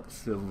up, Melt.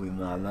 Silly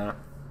Nana.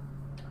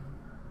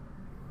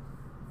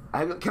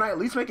 Can I at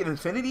least make an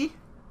infinity?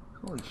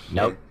 Holy shit.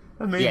 Nope.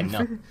 I mean, yeah,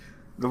 no.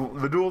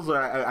 The duels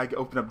I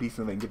open up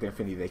decently and get the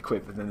infinity, they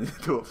quit, but then the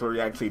duels where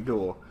you actually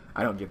duel,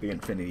 I don't get the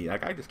infinity.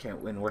 Like, I just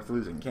can't win worth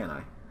losing, can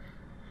I?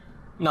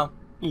 No,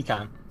 you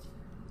can't.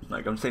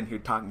 Like, I'm sitting here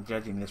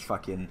judging this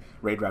fucking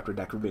Raid Raptor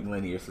deck for being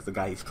linear since the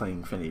guy he's playing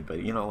Infinity,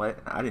 but you know what?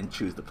 I didn't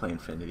choose to play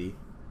Infinity.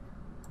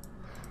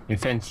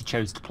 Infinity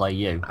chose to play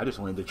you. I just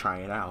wanted to try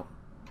it out,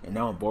 and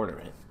now I'm bored of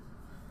it.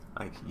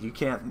 Like, you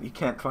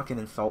can't fucking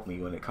insult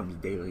me when it comes to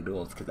Daily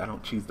Duels, because I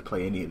don't choose to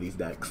play any of these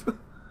decks.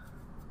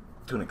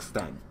 To an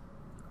extent.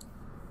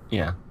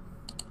 Yeah.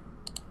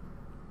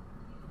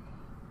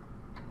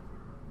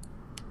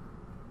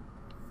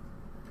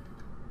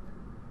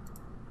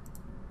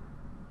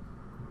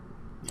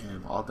 Yeah,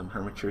 all them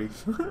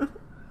hermitaries.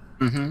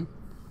 Mm-hmm.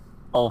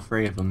 All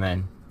 3 of them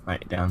then.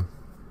 Write it down.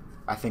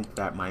 I think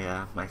that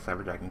my my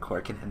Cyber Dragon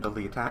core can handle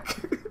the attack.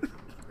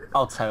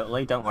 Oh,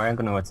 totally. Don't worry, I'm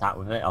going to attack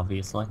with it,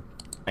 obviously.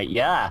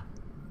 Yeah.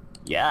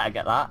 Yeah, I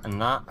get that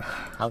and that.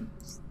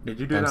 Did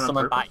you do that on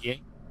someone purpose? back you.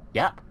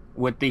 Yep,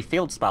 with the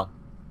field spell.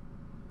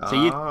 So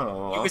you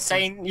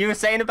were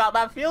saying about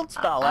that field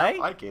spell, I eh?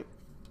 don't like it.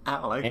 I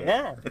don't like it.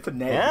 Yeah. It's a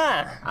neg.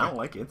 Yeah. I don't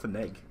like it. It's a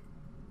neg.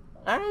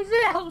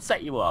 It helps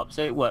set you up,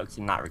 so it works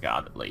in that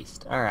regard at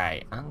least.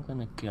 Alright, I'm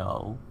gonna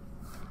go...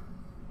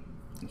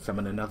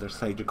 Summon another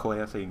Sage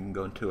Akoya so you can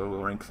go into a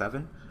rank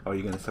 7? Or are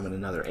you gonna summon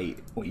another 8?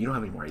 Well, you don't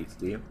have any more 8s,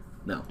 do you?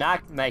 No. I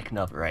can make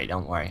another 8,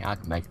 don't worry. I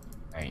can make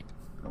another 8.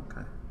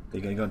 Okay. Are you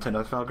gonna go into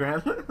another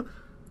Felgrand?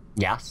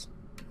 Yes.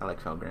 I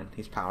like Felgrand.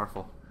 He's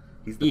powerful.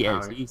 He's He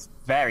is. He's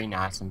very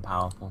nice and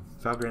powerful.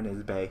 Felgrand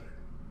is bae.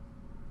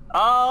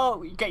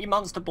 Oh, you get your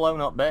monster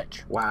blown up,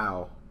 bitch.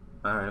 Wow.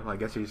 Alright, well I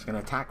guess you're just gonna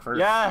attack first.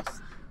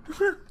 Yes!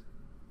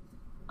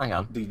 Hang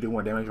on. Do you do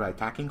more damage by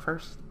attacking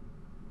first?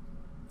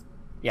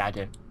 Yeah, I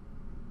do.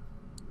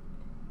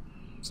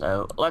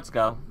 So, let's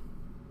go.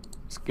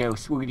 Let's go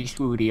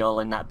swoody all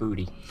in that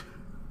booty.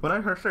 When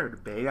I first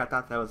heard bae, I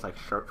thought that was like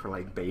short for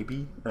like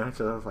baby. And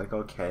so I was like,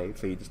 okay,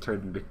 so you just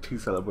turned into 2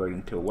 subword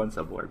into a 1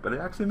 subword. But it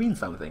actually means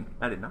something.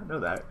 I did not know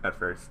that at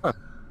first. Huh.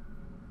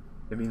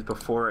 It means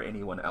before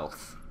anyone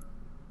else.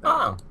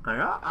 Oh.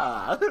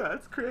 Like,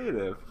 that's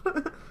creative.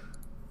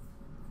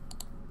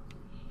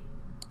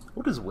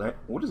 What does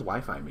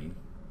Wi-Fi mean?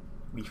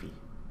 Wi-Fi.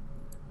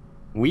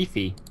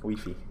 Weefy.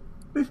 Wi-Fi.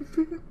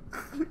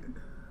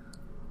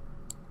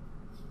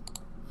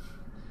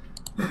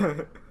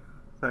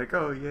 Like,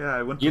 oh yeah,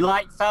 I went You to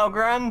like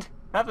Felgrand?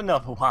 Have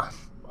another one.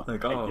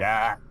 like, oh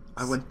Yeah.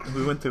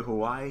 we went to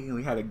Hawaii and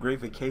we had a great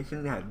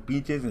vacation. We had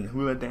beaches and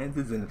hula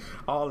dances and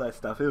all that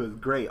stuff. It was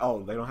great.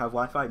 Oh, they don't have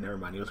Wi-Fi? Never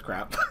mind, it was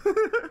crap.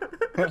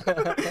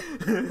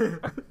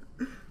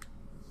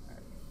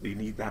 You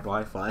need that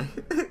Wi-Fi.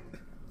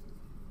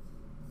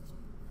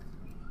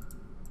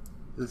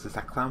 Is this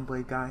that clown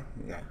blade guy?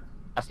 Yeah.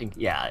 I think,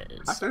 yeah, it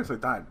I is. seriously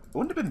thought,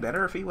 wouldn't it have been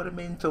better if he would have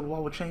made into a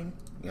wall with chain?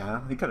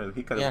 Yeah, he could have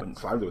Yeah. went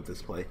farther with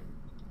this play.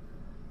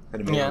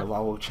 Could have made Yeah. a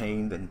wall with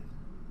chain, then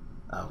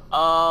oh.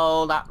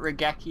 Oh, that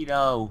Regeki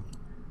though.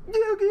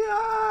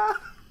 Yu-Gi-Oh!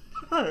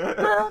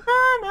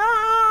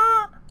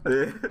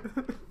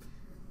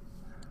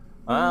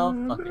 Well,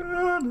 fuck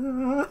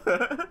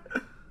it.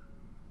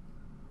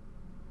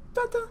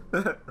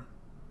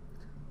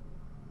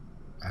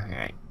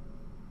 Alright.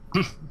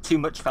 Too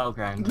much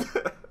Felgrand.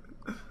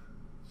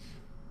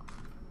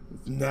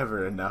 It's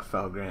never enough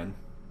Felgran.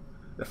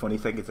 The funny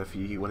thing is, if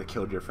you would have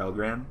killed your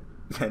Felgran,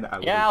 then I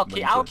would. Yeah, I'll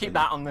keep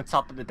that on the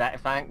top of the deck,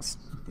 thanks.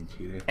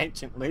 Cheater.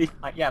 Anciently.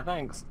 Like, yeah,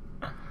 thanks.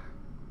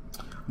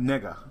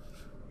 Nigga.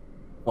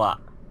 What?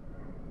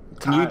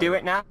 Can you do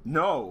it now?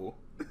 No.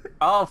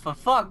 Oh, for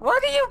fuck.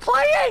 What are you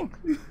playing?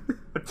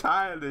 I'm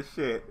tired of this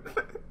shit.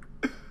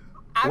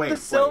 I'm Wait, the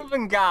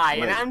Sylvan guy,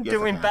 wait, and I'm yes, I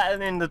doing can.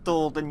 better in the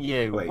duel than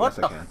you. Wait, what yes,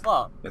 I the can.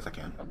 fuck? Yes, I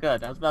can.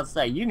 Good, I was about to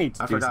say, you need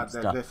to I do forgot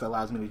some that stuff. this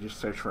allows me to just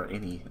search for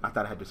any. I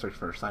thought I had to search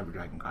for a Cyber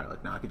Dragon card.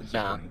 Like, no, I could just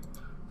search No. for any.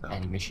 So.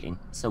 Any machine.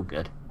 So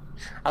good.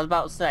 I was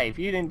about to say, if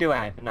you didn't do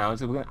anything, I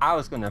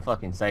was gonna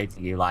fucking say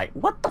to you, like,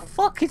 what the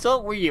fuck is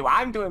up with you?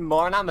 I'm doing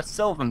more, and I'm a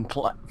Sylvan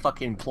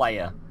fucking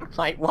player.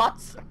 Like, what?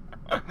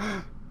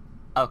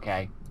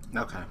 Okay.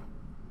 Okay.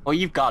 Well,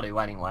 you've got to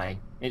anyway.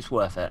 It's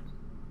worth it.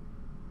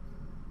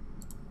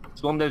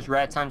 It's one of those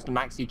rare times the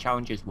Maxi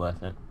challenge is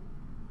worth it.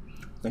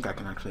 I think I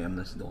can actually end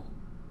this duel.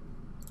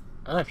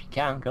 Oh, if you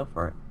can, go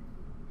for it.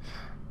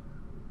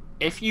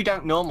 If you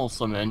don't normal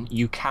summon,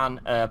 you can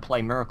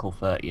play Miracle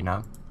for it, you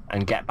know,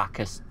 and get back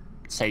a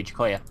Sage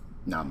Clear.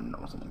 No, I'm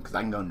not something because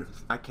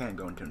I can't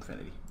go into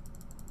infinity.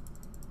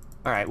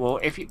 All right. Well,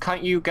 if you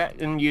can't, you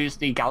get and use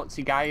the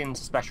Galaxy guy and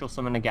special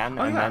summon again,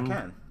 Oh and yeah, then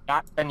I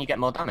can. then you get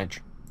more damage.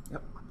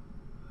 Yep.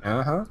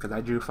 Uh-huh. Because I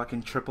drew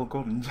fucking triple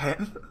golden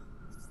gem.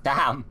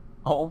 Damn.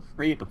 All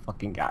three of the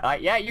fucking guys.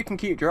 Like, yeah, you can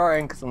keep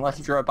drawing, because unless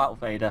you draw a Battle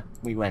Fader,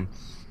 we win.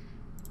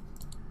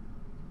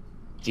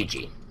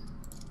 GG.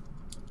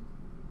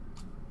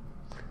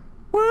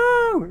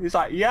 Woo! He's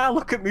like, yeah,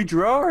 look at me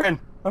drawing.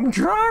 I'm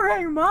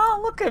drawing, Ma,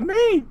 look at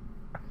me.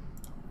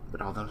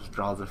 But all those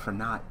draws are for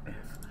naught.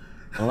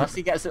 Unless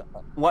he gets it.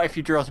 What if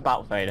he draws a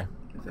Battle Fader?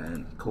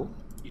 Then cool.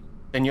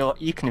 Then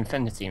you can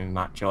Infinity him,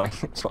 Matt Joy.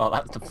 as well,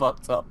 that's the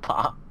fucked up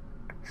part.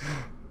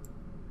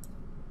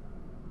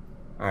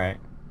 Alright.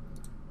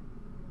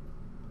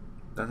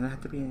 Doesn't it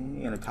have to be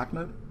in attack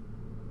mode?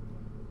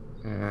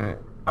 Oh,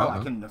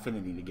 I can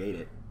affinity negate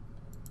it.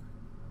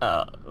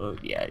 well,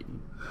 yeah,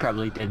 you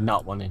probably did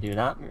not want to do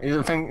that.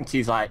 I think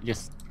he's like,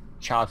 just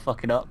child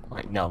fuck it up.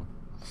 Like, no.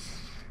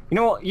 You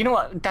know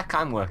what deck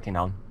I'm working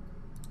on?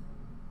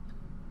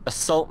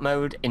 Assault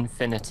mode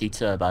Infinity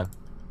Turbo.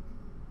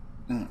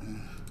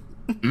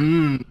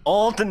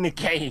 All the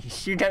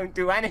negate. You don't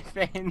do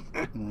anything.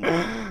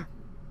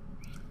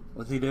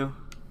 What's he do?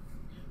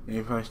 In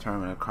your first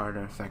turn, when a card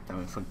or effect that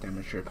will inflict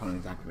damage to your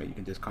opponent is activated, you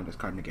can discard this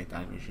card and negate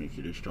that damage if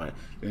you destroy it.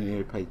 Then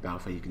you play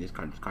battlefield, you can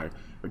discard this card.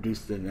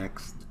 Reduce the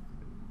next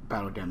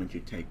battle damage you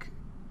take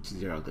to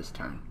 0 this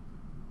turn.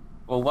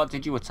 Well, what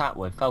did you attack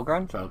with?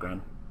 Felgrand?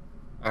 Felgran.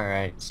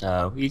 Alright,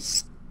 so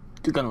he's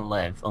gonna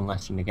live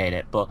unless you negate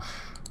it, but...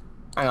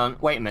 Hang on,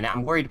 wait a minute,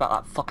 I'm worried about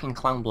that fucking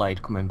Clown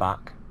Blade coming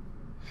back.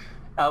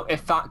 Oh,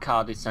 if that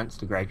card is sent to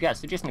the grave, yeah,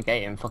 so just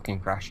negate it and fucking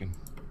crash him.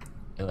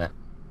 Do it.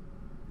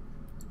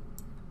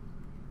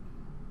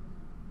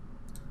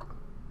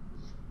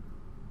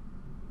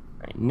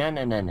 Right,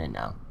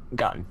 no. We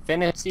got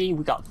Infinity,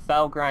 we got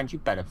Felgrand, you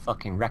better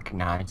fucking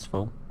recognize,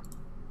 fool.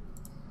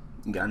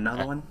 You got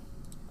another one?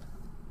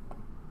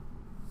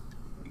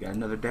 You got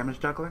another damage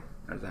juggler?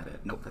 Or is that it?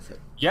 Nope, that's it.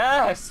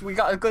 Yes, we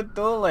got a good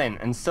dueling,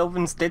 and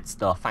Sylvans did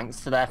stuff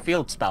thanks to their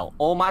field spell.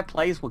 All my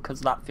plays were because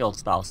of that field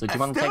spell, so do you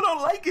want to I take... still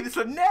don't like it, it's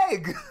a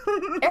neg!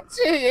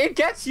 It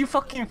gets you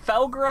fucking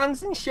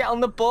Felgrands and shit on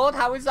the board,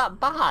 how is that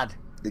bad?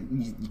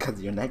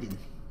 Because you're negging.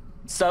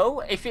 So,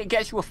 if it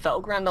gets you a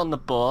Felgrand on the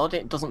board,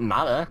 it doesn't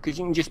matter, because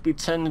you can just be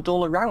turning the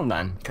duel around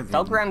then.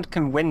 Felgrand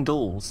can win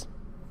duels.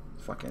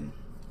 Fucking...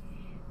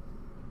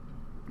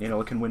 You know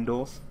what can win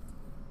duels?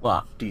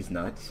 What? These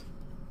nuts.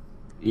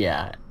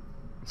 Yeah.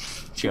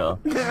 Sure.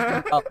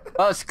 Well,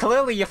 it's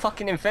clearly your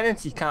fucking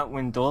Infinity can't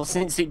win duels,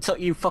 since it took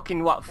you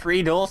fucking, what,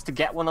 3 duels to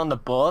get one on the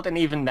board, and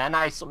even then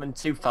I summoned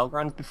 2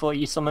 Felgrands before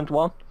you summoned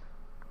one.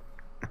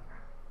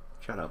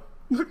 Shut up.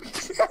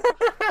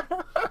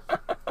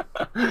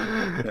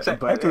 So,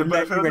 but if it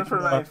wasn't for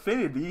my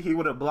Infinity, he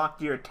would have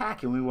blocked your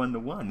attack and we won the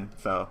 1,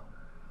 so...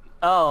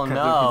 Oh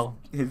no.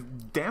 His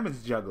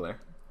damage juggler.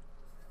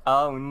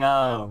 Oh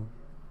no.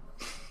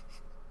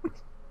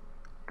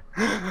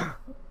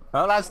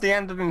 Well, that's the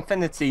end of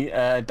Infinity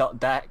dot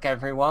deck,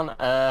 everyone.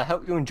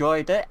 Hope you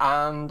enjoyed it,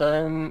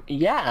 and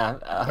yeah,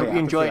 I Oh, hope yeah, I you have to say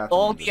enjoyed that's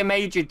all amazing. the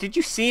major. Did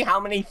you see how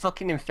many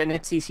fucking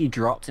Infinities he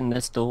dropped in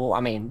this duel?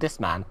 I mean, this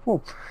man,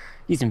 whew,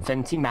 he's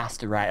Infinity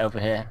Master right over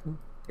here.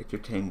 It's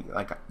your team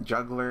like a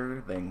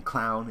juggler, then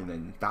clown, and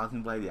then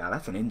thousand blade. Yeah,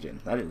 that's an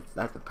engine.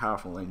 That's a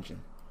powerful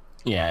engine.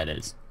 Yeah, it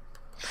is.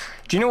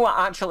 Do you know what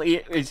actually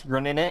is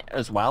running it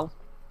as well?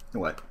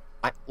 What?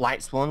 Like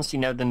Lights ones, you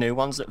know, the new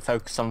ones that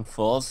focus on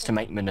fours to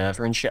make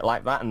Minerva and shit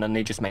like that, and then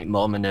they just make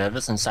more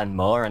Minervas and send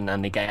more, and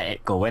then they get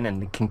it going,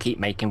 and they can keep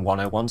making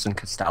 101s and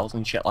Castels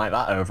and shit like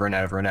that over and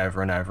over and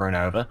over and over and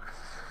over.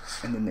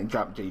 And then they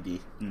drop JD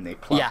and they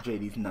plop Yeah,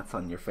 JD's nuts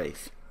on your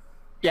face.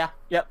 yeah,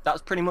 yep.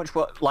 That's pretty much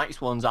what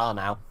Lights ones are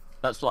now.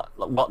 That's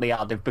what they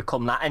are. They've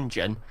become that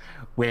engine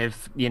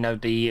with, you know,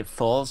 the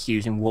fours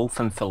using Wolf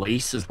and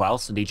Felice as well.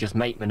 So they just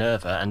make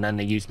Minerva and then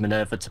they use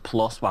Minerva to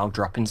plus while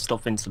dropping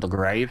stuff into the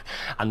grave.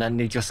 And then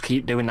they just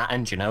keep doing that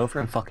engine over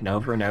and fucking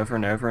over and over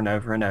and over and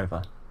over and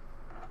over.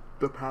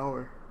 The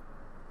power.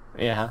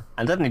 Yeah.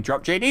 And then they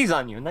drop JDs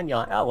on you and then you're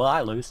like, oh, well,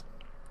 I lose.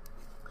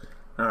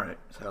 Alright,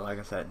 so like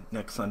I said,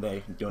 next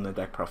Sunday, doing the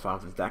deck profile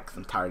of his decks.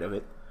 I'm tired of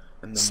it.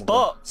 And then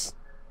Sports!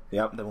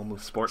 Yep, then we'll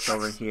move sports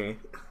over here.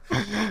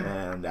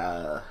 And,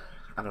 I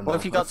don't know. What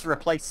have you got to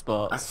replace I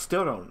sports?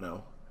 still don't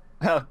know.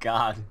 Oh,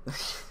 God.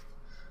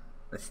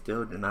 I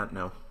still do not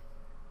know.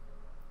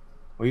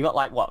 We got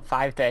like, what,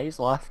 5 days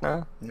left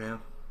now? Yeah.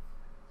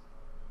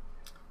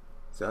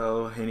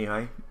 So,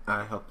 anyway,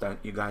 I hope that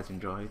you guys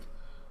enjoyed.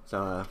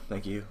 So,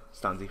 thank you,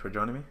 Stonzy, for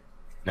joining me.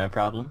 No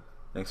problem.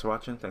 Thanks for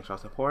watching, thanks for all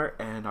support,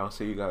 and I'll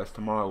see you guys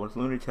tomorrow with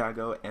Lunar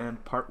Tago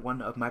and part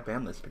 1 of my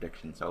ban list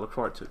prediction. So, look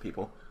forward to it,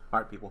 people.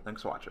 Alright, people,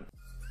 thanks for watching.